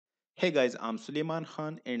Hey guys, I'm Suleiman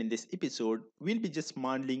Khan, and in this episode, we'll be just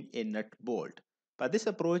modeling a nut bolt. For this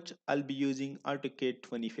approach, I'll be using AutoCAD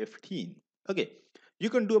 2015. Okay, you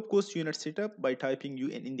can do of course unit setup by typing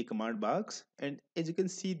UN in the command box, and as you can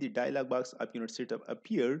see, the dialog box of unit setup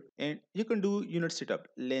appeared, and you can do unit setup,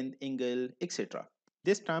 length, angle, etc.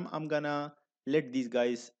 This time I'm gonna let these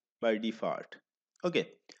guys by default. Okay,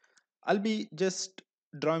 I'll be just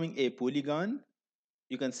drawing a polygon,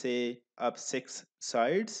 you can say up 6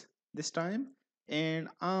 sides this time, and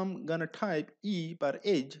I'm gonna type E per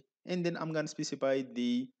edge, and then I'm gonna specify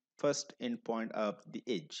the first endpoint of the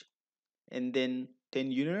edge, and then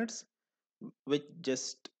 10 units, which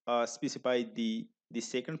just specify the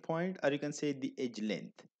second point, or you can say the edge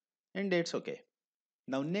length, and that's okay.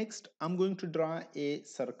 Now next I'm going to draw a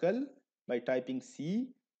circle by typing C,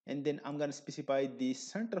 and then I'm going to specify the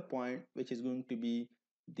center point, which is going to be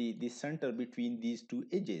the center between these two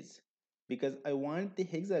edges, because I want the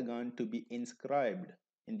hexagon to be inscribed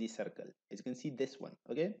in the circle, as you can see this one.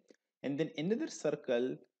 Okay, and then another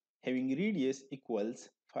circle having radius equals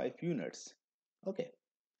 5 units. Okay,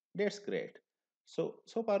 that's great. So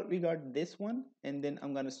far we got this one, and then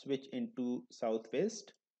I'm going to switch into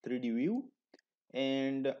southwest 3D view,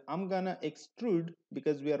 and I'm gonna extrude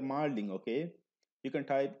because we are modeling. Okay, you can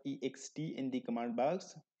type ext in the command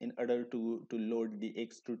box in order to load the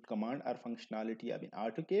extrude command or functionality of an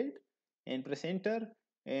AutoCAD, and press enter,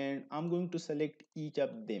 and I'm going to select each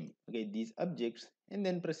of them, okay, these objects, and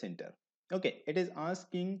then press enter. Okay, it is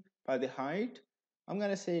asking for the height. I'm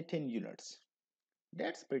gonna say 10 units.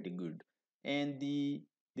 That's pretty good. And the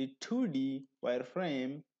 2D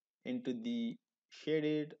wireframe into the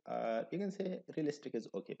shaded, you can say realistic is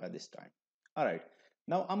okay by this time. All right,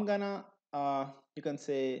 now I'm gonna you can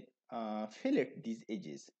say fillet these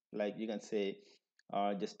edges, like you can say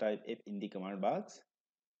just type F in the command box,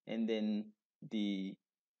 and then the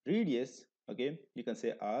radius, okay, you can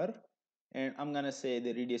say R, and I'm gonna say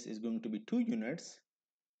the radius is going to be 2 units,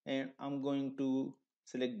 and I'm going to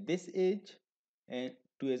select this edge, and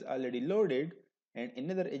 2 is already loaded, and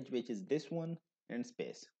another edge which is this one, and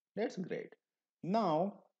space. That's great.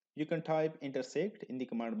 Now you can type intersect in the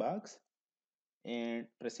command box and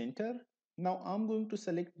press enter. Now I'm going to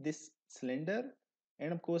select this cylinder,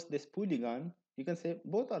 and of course this polygon, you can say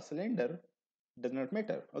both are cylinder, does not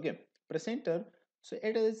matter. Okay, press enter. So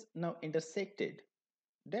it is now intersected.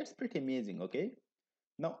 That's pretty amazing. Okay,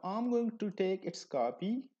 now I'm going to take its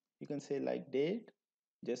copy, you can say like date,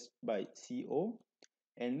 just by CO,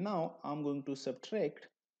 and now I'm going to subtract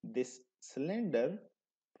this cylinder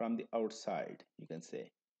from the outside, you can say.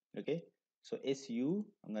 Okay, so SU,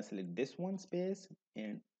 I'm gonna select this one space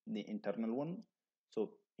and the internal one,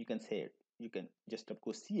 so you can say it, you can just of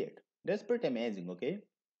course see it. That's pretty amazing. Okay,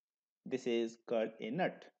 this is called a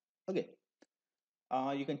nut. Okay,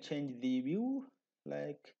 you can change the view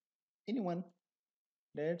like anyone.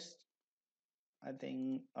 That's, I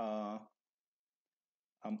think I'm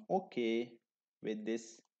okay with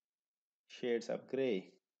this shades of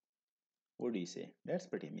gray. What do you say? That's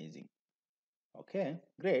pretty amazing. Okay,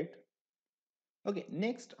 great. Okay,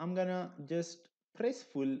 next I'm gonna just press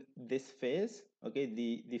full this face, okay,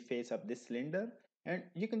 the face of this cylinder, and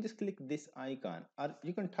you can just click this icon, or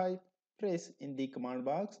you can type press in the command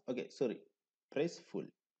box. Okay, sorry, press full.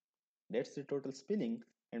 That's the total spelling,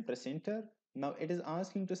 and press enter. Now it is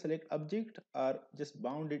asking to select object or just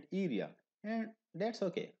bounded area, and that's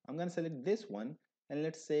okay. I'm gonna select this one, and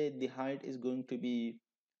let's say the height is going to be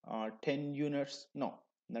 10 units. No,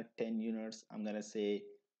 not 10 units. I'm gonna say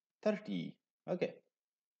 30. Okay,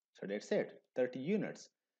 so that's it, 30 units.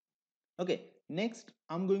 Okay, next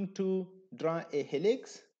I'm going to draw a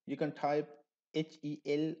helix. You can type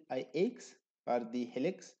HELIX or the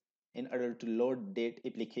helix in order to load date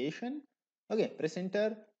application. Okay, press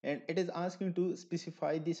enter, and it is asking to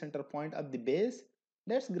specify the center point of the base.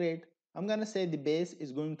 That's great. I'm gonna say the base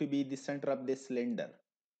is going to be the center of this cylinder.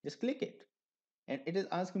 Just click it, and it is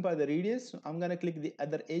asking for the radius, so I'm gonna click the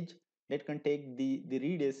other edge that can take the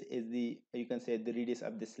radius is the, you can say the radius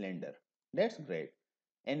of the cylinder. That's great.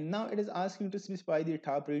 And now it is asking to specify the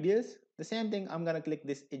top radius. The same thing, I'm gonna click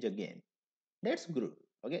this edge again. That's good.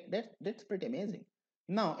 Okay, that's pretty amazing.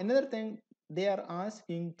 Now another thing, they are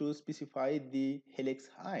asking to specify the helix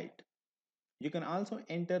height. You can also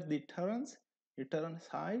enter the turns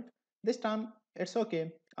height. This time it's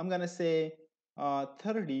okay, I'm gonna say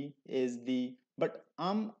 30 is the, but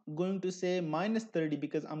I'm going to say minus 30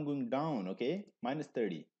 because I'm going down. Okay, minus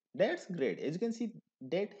 30. That's great. As you can see,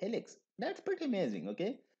 that helix, that's pretty amazing.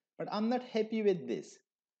 Okay, but I'm not happy with this.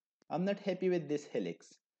 I'm not happy with this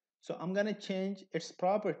helix, so I'm gonna change its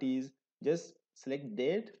properties. Just select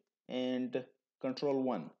date and control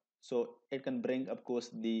 1. So it can bring, of course,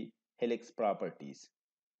 the helix properties,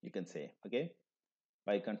 you can say, okay,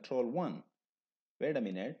 by control 1. Wait a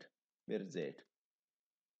minute, where is it?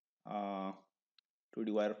 2D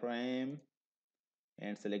wireframe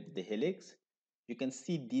and select the helix. You can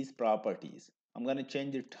see these properties. I'm going to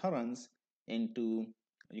change the tolerance into,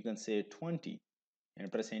 you can say, 20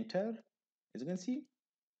 and press enter. As you can see,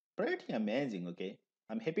 pretty amazing. Okay,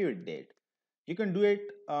 I'm happy with that. You can do it,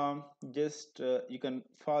 just you can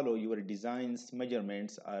follow your design's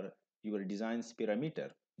measurements or your design's parameter.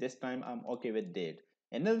 This time I'm okay with that.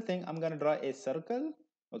 Another thing, I'm gonna draw a circle,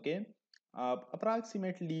 okay,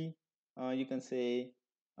 approximately, you can say,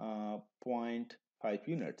 zero point 0.5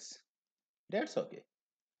 units. That's okay,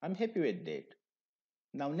 I'm happy with that.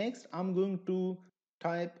 Now next, I'm going to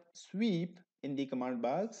type sweep in the command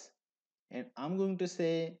box, and I'm going to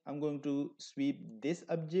say, I'm going to sweep this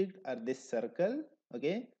object or this circle,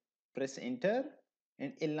 okay, press enter,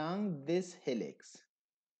 and along this helix,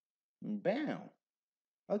 bam.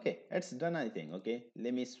 Okay, it's done, I think. Okay,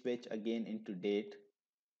 let me switch again into date.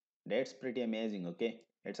 That's pretty amazing. Okay,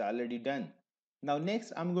 it's already done. Now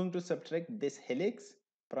next, I'm going to subtract this helix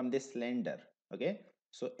from this cylinder. Okay,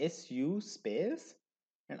 so SU space,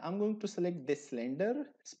 and I'm going to select this cylinder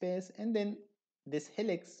space and then this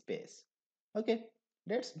helix space. Okay,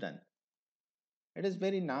 that's done. It is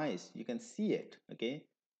very nice, you can see it. Okay,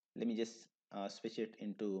 let me just switch it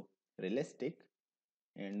into realistic,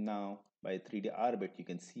 and now by 3D orbit you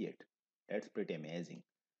can see it. That's pretty amazing.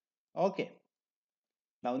 Okay,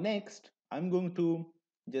 now next I'm going to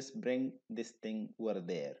just bring this thing over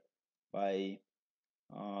there by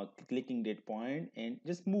clicking that point and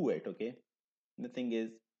just move it. Okay, nothing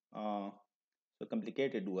is so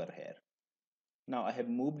complicated over here. Now I have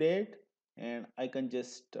moved it, and I can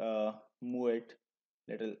just move it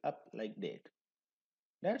little up like that.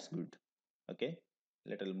 That's good. Okay,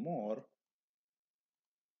 little more.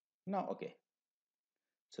 Now okay,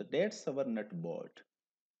 so that's our nut bolt.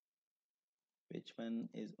 Which one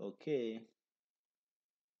is okay?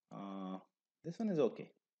 uh, this one is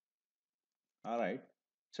okay. All right,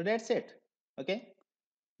 so that's it. Okay,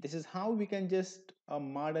 this is how we can just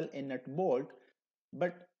model a nut bolt.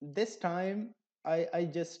 But this time I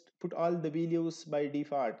just put all the values by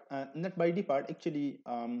default, not by default actually.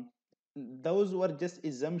 Those were just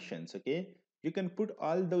assumptions. Okay, you can put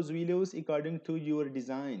all those values according to your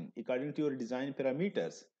design, according to your design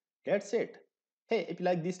parameters. That's it. Hey, if you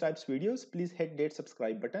like these types of videos, please hit that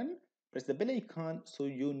subscribe button, press the bell icon so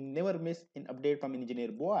you never miss an update from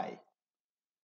Engineer Boy.